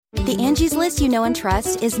The Angie's List you know and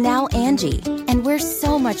trust is now Angie, and we're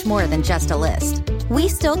so much more than just a list. We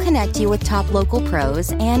still connect you with top local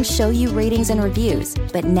pros and show you ratings and reviews,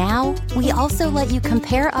 but now we also let you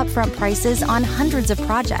compare upfront prices on hundreds of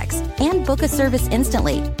projects and book a service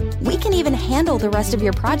instantly. We can even handle the rest of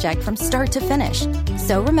your project from start to finish.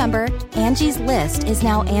 So remember, Angie's List is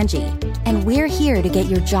now Angie, and we're here to get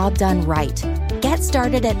your job done right. Get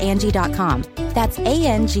started at Angie.com. That's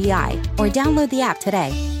ANGI, or download the app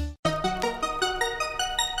today.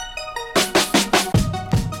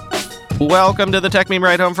 Welcome to the Tech Meme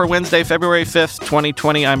Ride Home for Wednesday, February 5th,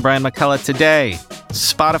 2020. I'm Brian McCullough. Today,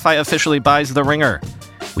 Spotify officially buys The Ringer.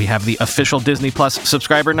 We have the official Disney Plus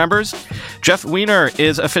subscriber numbers. Jeff Weiner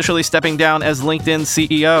is officially stepping down as LinkedIn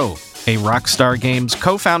CEO. A Rockstar Games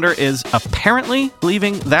co-founder is apparently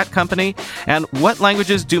leaving that company. And what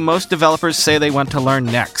languages do most developers say they want to learn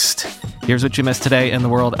next? Here's what you missed today in the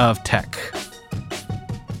world of tech.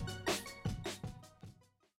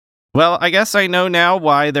 Well, I guess I know now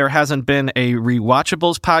why there hasn't been a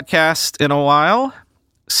Rewatchables podcast in a while.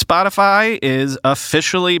 Spotify is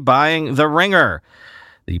officially buying The Ringer,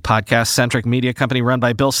 the podcast-centric media company run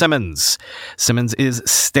by Bill Simmons. Simmons is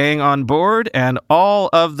staying on board, and all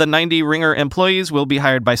of the 90 Ringer employees will be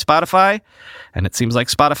hired by Spotify. And it seems like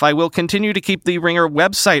Spotify will continue to keep the Ringer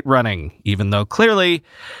website running, even though clearly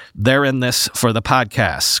they're in this for the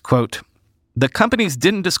podcasts. Quote, "The companies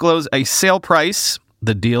didn't disclose a sale price.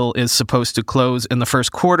 The deal is supposed to close in the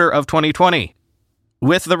first quarter of 2020.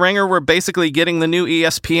 With The Ringer, we're basically getting the new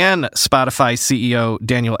ESPN," Spotify CEO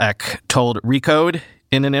Daniel Ek told Recode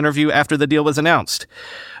in an interview after the deal was announced.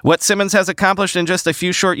 "What Simmons has accomplished in just a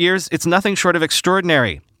few short years, it's nothing short of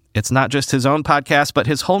extraordinary. It's not just his own podcast, but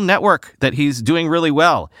his whole network that he's doing really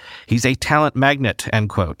well. He's a talent magnet," end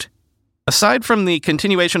quote. Aside from the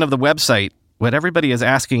continuation of the website, what everybody is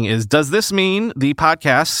asking is, does this mean the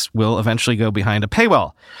podcasts will eventually go behind a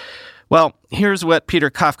paywall? Well, here's what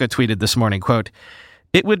Peter Kafka tweeted this morning, quote,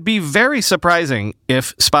 "It would be very surprising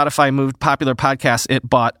if Spotify moved popular podcasts it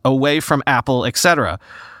bought away from Apple, etc.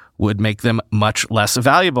 Would make them much less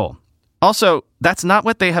valuable. Also, that's not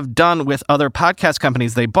what they have done with other podcast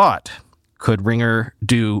companies they bought. Could Ringer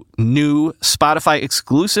do new Spotify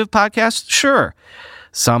exclusive podcasts? Sure.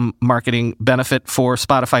 Some marketing benefit for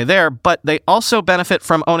Spotify there, but they also benefit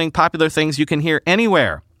from owning popular things you can hear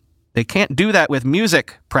anywhere. They can't do that with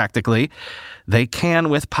music, practically. They can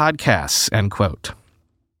with podcasts," end quote.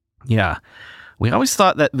 Yeah, we always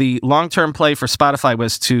thought that the long-term play for Spotify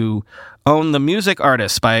was to own the music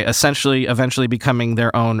artists by essentially eventually becoming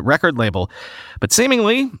their own record label. But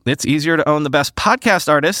seemingly, it's easier to own the best podcast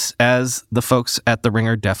artists, as the folks at The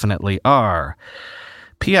Ringer definitely are.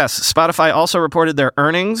 P.S. Spotify also reported their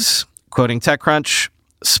earnings. Quoting TechCrunch,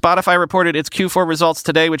 Spotify reported its Q4 results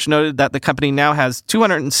today, which noted that the company now has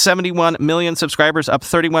 271 million subscribers, up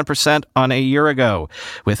 31% on a year ago,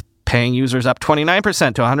 with paying users up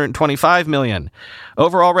 29% to 125 million.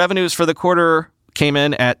 Overall revenues for the quarter came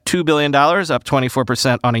in at $2 billion, up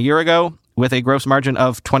 24% on a year ago, with a gross margin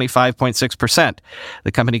of 25.6%.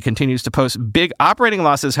 The company continues to post big operating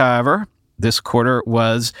losses, however. This quarter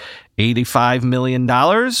was $85 million,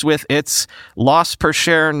 with its loss per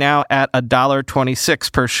share now at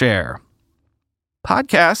 $1.26 per share.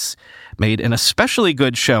 Podcasts made an especially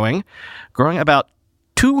good showing, growing about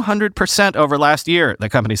 200% over last year, the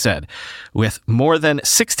company said, with more than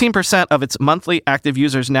 16% of its monthly active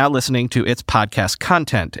users now listening to its podcast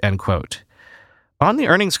content, end quote. On the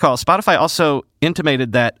earnings call, Spotify also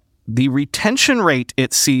intimated that the retention rate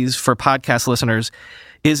it sees for podcast listeners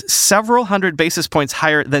is several hundred basis points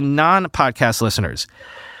higher than non-podcast listeners.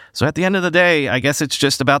 So at the end of the day, I guess it's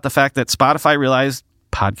just about the fact that Spotify realized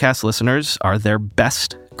podcast listeners are their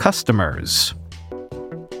best customers.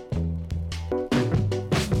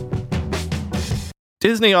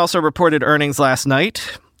 Disney also reported earnings last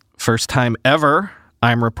night. First time ever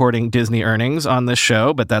I'm reporting Disney earnings on this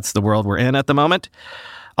show, but that's the world we're in at the moment.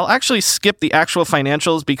 I'll actually skip the actual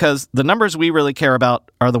financials because the numbers we really care about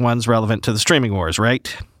are the ones relevant to the streaming wars,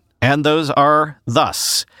 right? And those are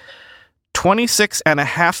thus: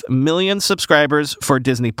 26.5 million subscribers for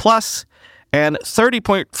Disney Plus and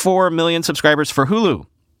 30.4 million subscribers for Hulu,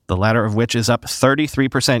 the latter of which is up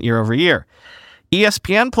 33% year over year.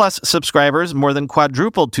 ESPN Plus subscribers more than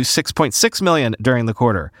quadrupled to 6.6 million during the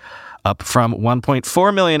quarter, up from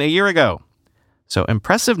 1.4 million a year ago. So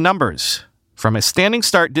impressive numbers. From a standing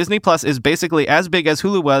start, Disney Plus is basically as big as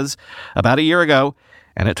Hulu was about a year ago,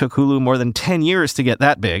 and it took Hulu more than 10 years to get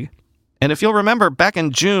that big. And if you'll remember, back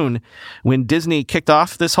in June, when Disney kicked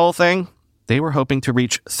off this whole thing, they were hoping to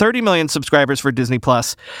reach 30 million subscribers for Disney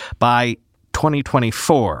Plus by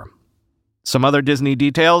 2024. Some other Disney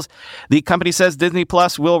details. The company says Disney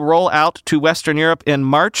Plus will roll out to Western Europe in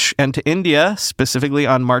March and to India, specifically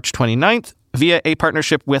on March 29th, via a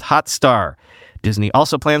partnership with Hotstar. Disney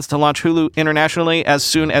also plans to launch Hulu internationally as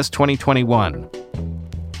soon as 2021.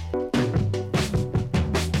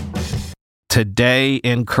 Today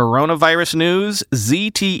in coronavirus news,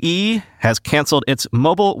 ZTE has canceled its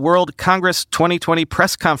Mobile World Congress 2020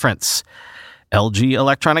 press conference. LG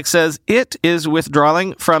Electronics says it is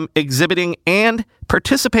withdrawing from exhibiting and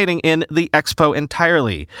participating in the expo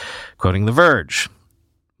entirely, quoting The Verge.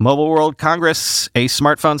 Mobile World Congress, a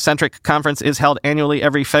smartphone-centric conference, is held annually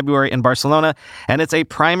every February in Barcelona, and it's a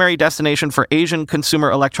primary destination for Asian consumer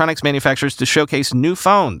electronics manufacturers to showcase new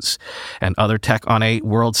phones and other tech on a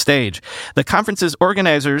world stage. The conference's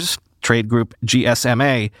organizers, trade group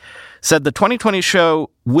GSMA, said the 2020 show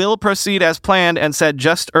will proceed as planned and said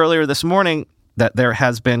just earlier this morning that there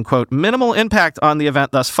has been, quote, minimal impact on the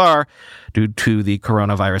event thus far due to the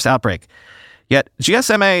coronavirus outbreak. Yet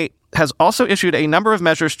GSMA has also issued a number of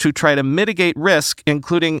measures to try to mitigate risk,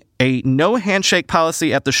 including a no handshake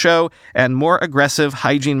policy at the show and more aggressive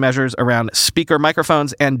hygiene measures around speaker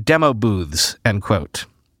microphones and demo booths, end quote.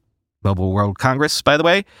 Mobile World Congress, by the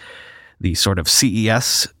way, the sort of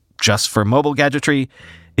CES just for mobile gadgetry,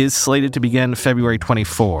 is slated to begin February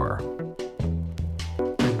 24.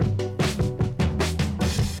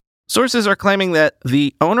 Sources are claiming that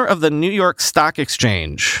the owner of the New York Stock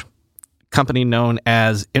Exchange, company known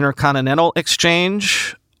as Intercontinental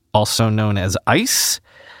Exchange, also known as ICE,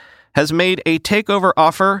 has made a takeover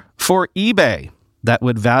offer for eBay that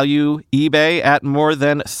would value eBay at more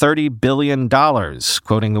than $30 billion,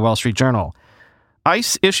 quoting the Wall Street Journal.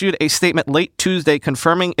 ICE issued a statement late Tuesday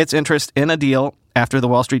confirming its interest in a deal after the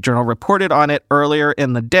Wall Street Journal reported on it earlier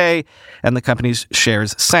in the day, and the company's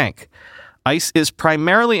shares sank. ICE is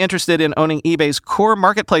primarily interested in owning eBay's core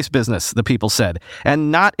marketplace business, the People said,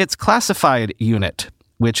 and not its classified unit,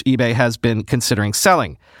 which eBay has been considering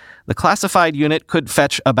selling. The classified unit could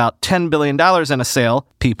fetch about $10 billion in a sale,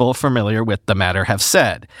 people familiar with the matter have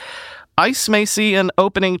said. ICE may see an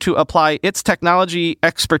opening to apply its technology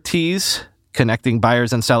expertise, connecting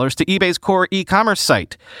buyers and sellers to eBay's core e-commerce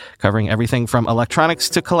site, covering everything from electronics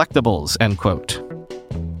to collectibles, end quote.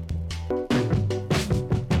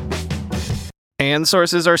 And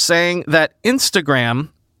sources are saying that Instagram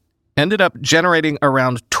ended up generating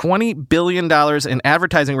around $20 billion in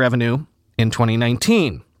advertising revenue in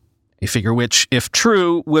 2019, a figure which, if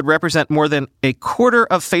true, would represent more than a quarter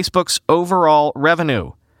of Facebook's overall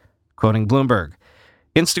revenue, quoting Bloomberg.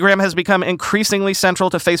 Instagram has become increasingly central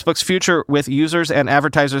to Facebook's future, with users and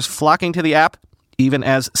advertisers flocking to the app, even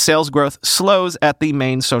as sales growth slows at the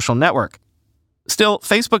main social network. Still,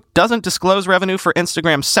 Facebook doesn't disclose revenue for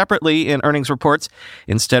Instagram separately in earnings reports,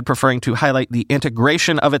 instead preferring to highlight the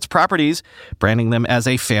integration of its properties, branding them as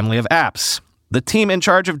a family of apps. The team in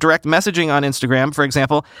charge of direct messaging on Instagram, for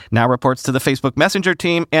example, now reports to the Facebook Messenger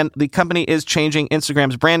team, and the company is changing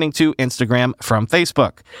Instagram's branding to Instagram from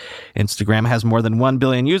Facebook. Instagram has more than 1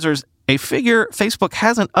 billion users, a figure Facebook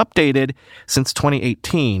hasn't updated since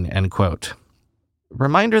 2018, end quote.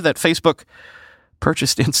 Reminder that Facebook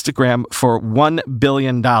purchased Instagram for $1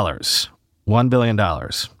 billion. $1 billion.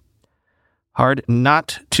 Hard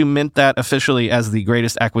not to mint that officially as the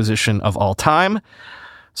greatest acquisition of all time.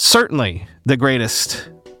 Certainly the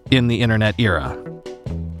greatest in the internet era.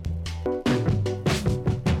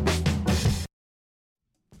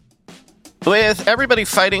 With everybody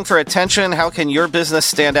fighting for attention, how can your business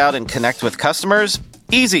stand out and connect with customers?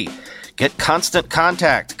 Easy. Get Constant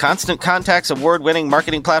Contact. Constant Contact's award-winning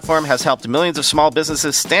marketing platform has helped millions of small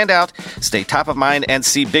businesses stand out, stay top of mind, and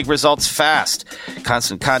see big results fast.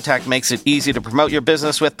 Constant Contact makes it easy to promote your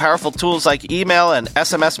business with powerful tools like email and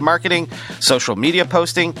SMS marketing, social media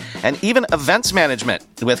posting, and even events management.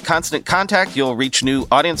 With Constant Contact, you'll reach new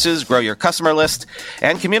audiences, grow your customer list,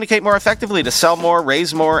 and communicate more effectively to sell more,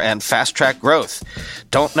 raise more, and fast-track growth.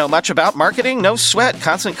 Don't know much about marketing? No sweat.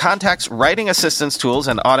 Constant Contact's writing assistance tools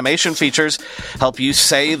and automation features help you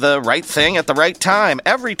say the right thing at the right time,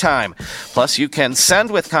 every time. Plus, you can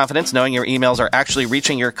send with confidence knowing your emails are actually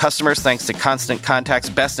reaching your customers thanks to Constant Contact's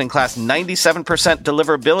best-in-class 97%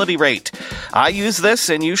 deliverability rate. I use this,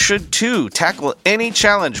 and you should too. Tackle any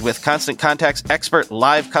challenge with Constant Contact's expert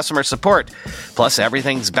live customer support. Plus,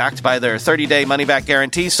 everything's backed by their 30-day money-back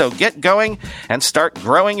guarantee, so get going and start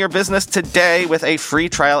growing your business today with a free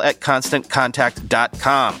trial at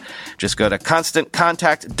ConstantContact.com. Just go to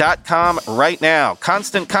ConstantContact.com right now.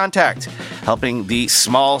 Constant Contact, helping the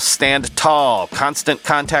small stand tall.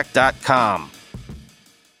 ConstantContact.com.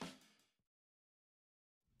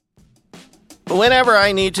 Whenever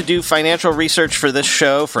I need to do financial research for this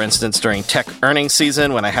show, for instance during tech earnings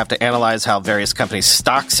season when I have to analyze how various companies'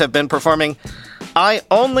 stocks have been performing, I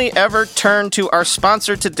only ever turn to our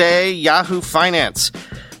sponsor today, Yahoo Finance.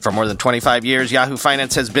 For more than 25 years, Yahoo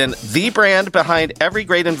Finance has been the brand behind every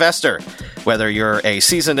great investor. Whether you're a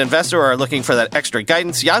seasoned investor or are looking for that extra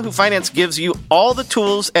guidance, Yahoo Finance gives you all the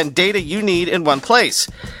tools and data you need in one place.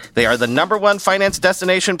 They are the #1 finance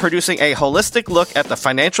destination, producing a holistic look at the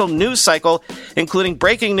financial news cycle, including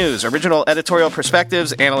breaking news, original editorial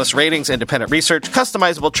perspectives, analyst ratings, independent research,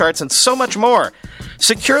 customizable charts, and so much more.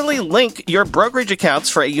 Securely link your brokerage accounts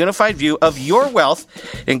for a unified view of your wealth,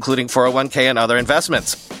 including 401k and other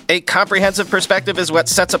investments. A comprehensive perspective is what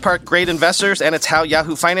sets apart great investors, and it's how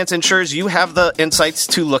Yahoo Finance ensures you have the insights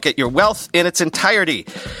to look at your wealth in its entirety.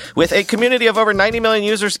 With a community of over 90 million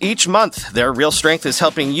users each month, their real strength is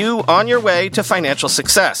helping you on your way to financial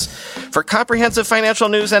success. For comprehensive financial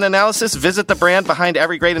news and analysis, visit the brand behind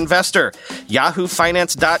every great investor,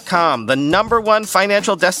 yahoofinance.com, the #1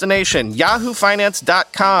 financial destination,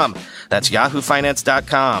 yahoofinance.com. That's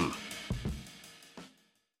yahoofinance.com.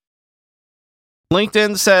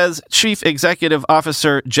 LinkedIn says Chief Executive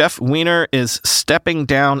Officer Jeff Weiner is stepping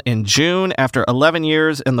down in June after 11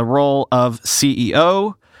 years in the role of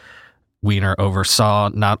CEO. Weiner oversaw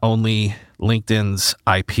not only LinkedIn's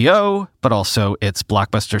IPO, but also its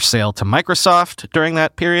blockbuster sale to Microsoft during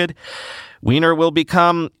that period. Weiner will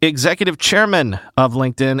become executive chairman of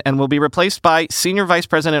LinkedIn and will be replaced by Senior Vice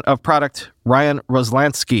President of Product Ryan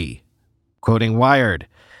Roslansky. Quoting Wired,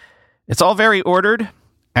 "It's all very ordered."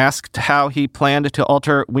 Asked how he planned to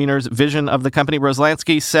alter Weiner's vision of the company,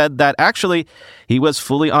 Roslansky said that actually he was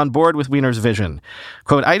fully on board with Weiner's vision.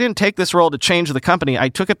 Quote, "I didn't take this role to change the company. I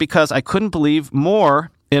took it because I couldn't believe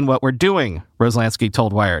more in what we're doing," Roslansky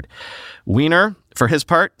told Wired. Weiner, for his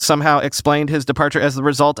part, somehow explained his departure as the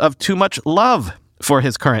result of too much love for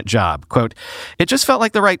his current job. Quote, "It just felt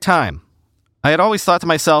like the right time. I had always thought to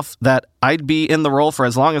myself that I'd be in the role for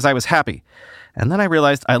as long as I was happy. And then I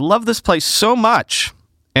realized I love this place so much.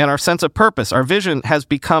 And our sense of purpose, our vision has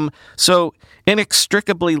become so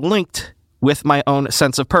inextricably linked with my own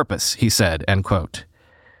sense of purpose," he said, end quote.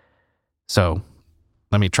 So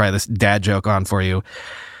let me try this dad joke on for you.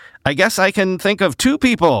 I guess I can think of 2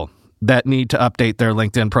 people that need to update their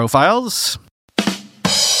LinkedIn profiles.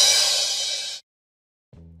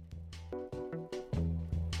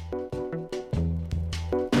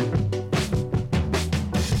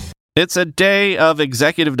 It's a day of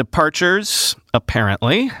executive departures,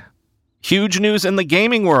 apparently. Huge news in the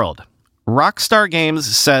gaming world. Rockstar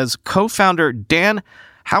Games says co-founder Dan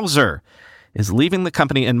Houser is leaving the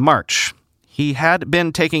company in March. He had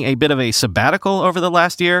been taking a bit of a sabbatical over the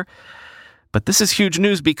last year, but this is huge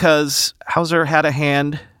news because Houser had a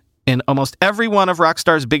hand in almost every one of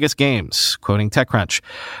Rockstar's biggest games, quoting TechCrunch.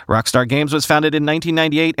 Rockstar Games was founded in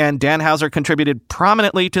 1998, and Dan Houser contributed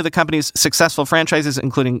prominently to the company's successful franchises,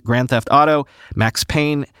 including Grand Theft Auto, Max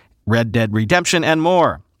Payne, Red Dead Redemption, and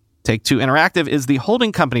more. Take-Two Interactive is the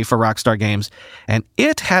holding company for Rockstar Games, and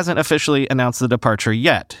it hasn't officially announced the departure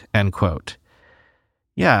yet, end quote.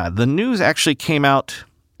 Yeah, the news actually came out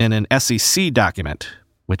in an SEC document,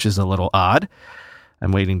 which is a little odd.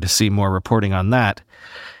 I'm waiting to see more reporting on that.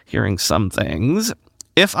 Hearing some things.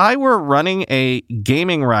 If I were running a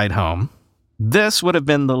gaming ride home, this would have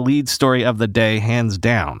been the lead story of the day, hands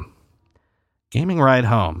down. Gaming ride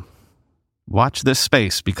home. Watch this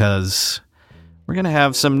space because we're going to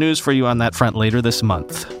have some news for you on that front later this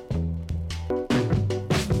month.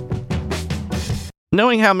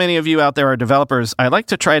 Knowing how many of you out there are developers, I like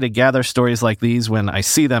to try to gather stories like these when I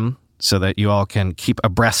see them so that you all can keep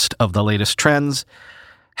abreast of the latest trends.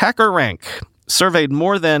 HackerRank surveyed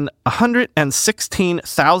more than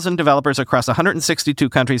 116,000 developers across 162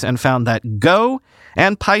 countries and found that Go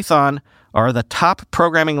and Python are the top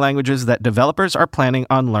programming languages that developers are planning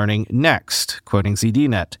on learning next, quoting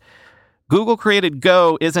ZDNet. Google-created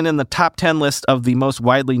Go isn't in the top 10 list of the most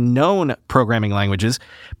widely known programming languages,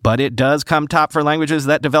 but it does come top for languages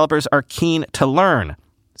that developers are keen to learn.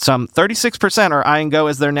 Some 36% are eyeing Go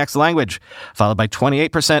as their next language, followed by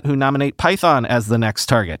 28% who nominate Python as the next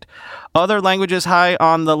target. Other languages high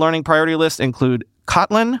on the learning priority list include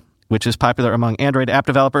Kotlin, which is popular among Android app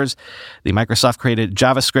developers, the Microsoft-created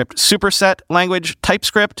JavaScript superset language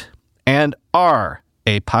TypeScript, and R,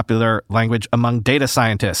 a popular language among data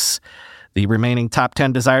scientists. The remaining top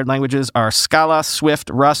 10 desired languages are Scala, Swift,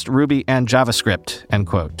 Rust, Ruby, and JavaScript, end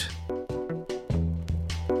quote.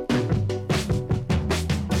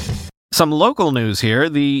 Some local news here.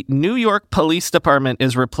 The New York Police Department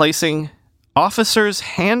is replacing officers'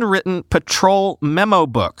 handwritten patrol memo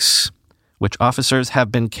books which officers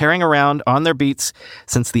have been carrying around on their beats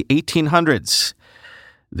since the 1800s.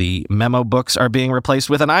 The memo books are being replaced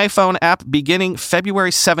with an iPhone app beginning February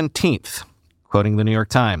 17th, quoting the New York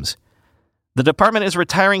Times. The department is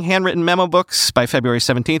retiring handwritten memo books by February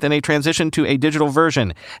 17th in a transition to a digital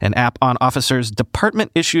version, an app on officers'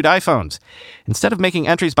 department-issued iPhones. Instead of making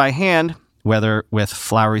entries by hand, whether with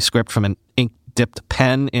flowery script from an ink-dipped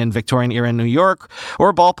pen in Victorian-era New York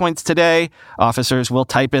or ballpoints today, officers will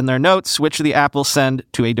type in their notes, which the app will send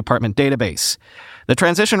to a department database. The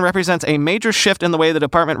transition represents a major shift in the way the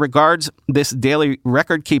department regards this daily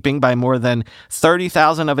record-keeping by more than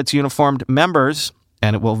 30,000 of its uniformed members,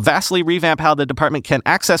 and it will vastly revamp how the department can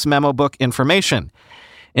access memo book information.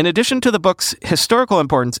 In addition to the book's historical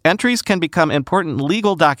importance, entries can become important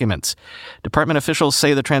legal documents. Department officials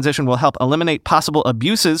say the transition will help eliminate possible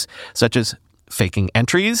abuses, such as faking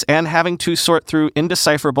entries and having to sort through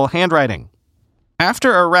indecipherable handwriting.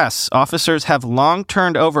 After arrests, officers have long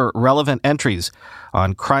turned over relevant entries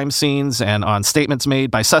on crime scenes and on statements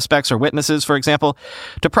made by suspects or witnesses, for example,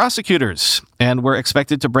 to prosecutors, and were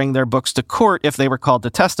expected to bring their books to court if they were called to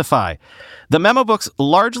testify. The memo books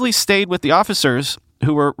largely stayed with the officers,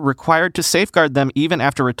 who were required to safeguard them even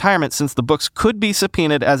after retirement, since the books could be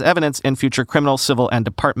subpoenaed as evidence in future criminal, civil, and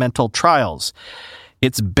departmental trials.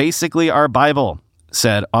 It's basically our Bible,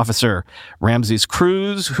 said Officer Ramses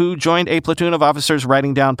Cruz, who joined a platoon of officers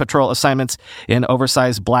writing down patrol assignments in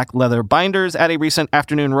oversized black leather binders at a recent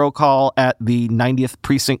afternoon roll call at the 90th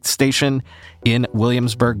Precinct Station in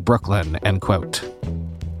Williamsburg, Brooklyn, end quote.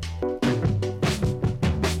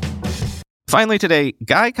 Finally today,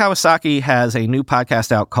 Guy Kawasaki has a new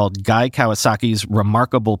podcast out called Guy Kawasaki's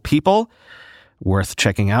Remarkable People. Worth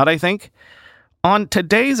checking out, I think. On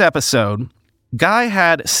today's episode, Guy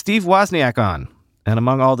had Steve Wozniak on. And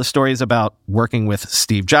among all the stories about working with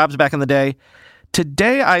Steve Jobs back in the day,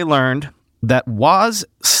 today I learned that Woz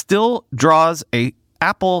still draws a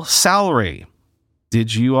Apple salary.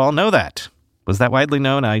 Did you all know that? Was that widely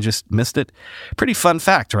known? I just missed it. Pretty fun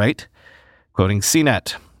fact, right? Quoting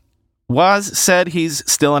CNET. Woz said he's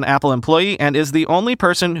still an Apple employee and is the only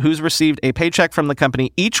person who's received a paycheck from the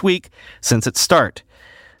company each week since its start.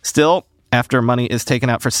 Still, after money is taken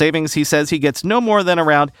out for savings, he says he gets no more than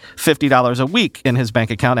around $50 a week in his bank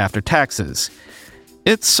account after taxes.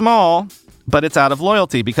 It's small, but it's out of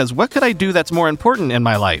loyalty, because what could I do that's more important in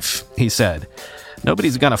my life, he said.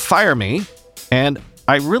 Nobody's gonna fire me, and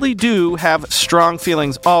I really do have strong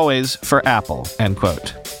feelings always for Apple, end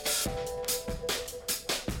quote.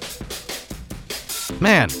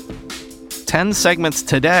 Man, 10 segments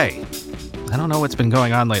today. I don't know what's been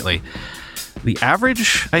going on lately. The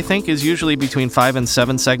average, I think, is usually between 5 and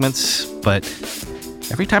 7 segments, but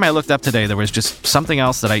every time I looked up today, there was just something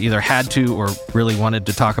else that I either had to or really wanted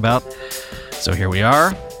to talk about. So here we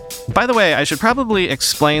are. By the way, I should probably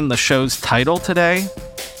explain the show's title today.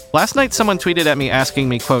 Last night, someone tweeted at me asking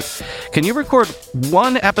me, quote, "Can you record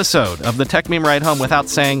one episode of the Tech Meme Ride Home without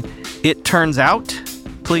saying, 'it turns out,'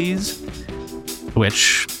 please?"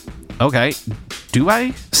 Which, okay, do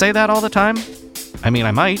I say that all the time? I mean,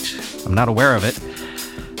 I might. I'm not aware of it.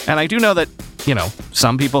 And I do know that,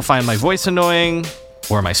 some people find my voice annoying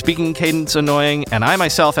or my speaking cadence annoying, and I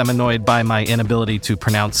myself am annoyed by my inability to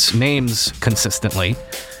pronounce names consistently.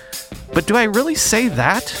 But do I really say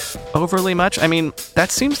that overly much? I mean,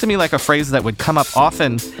 that seems to me like a phrase that would come up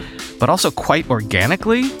often, but also quite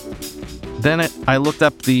organically. Then I looked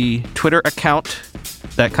up the Twitter account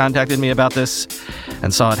that contacted me about this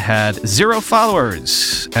and saw it had 0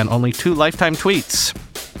 followers and only 2 lifetime tweets.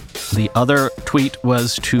 The other tweet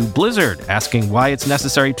was to Blizzard, asking why it's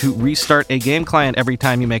necessary to restart a game client every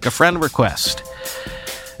time you make a friend request.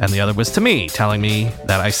 And the other was to me, telling me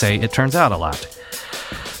that I say "it turns out" a lot.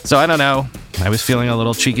 So I don't know. I was feeling a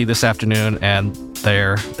little cheeky this afternoon, and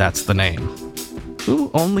that's the name.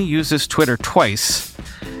 Who only uses Twitter twice?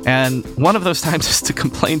 And one of those times is to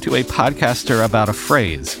complain to a podcaster about a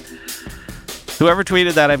phrase. Whoever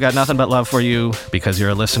tweeted that, I've got nothing but love for you because you're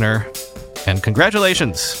a listener. And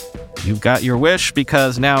congratulations. You got your wish,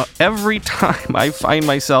 because now every time I find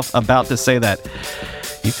myself about to say that,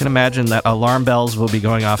 you can imagine that alarm bells will be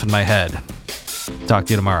going off in my head. Talk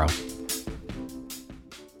to you tomorrow.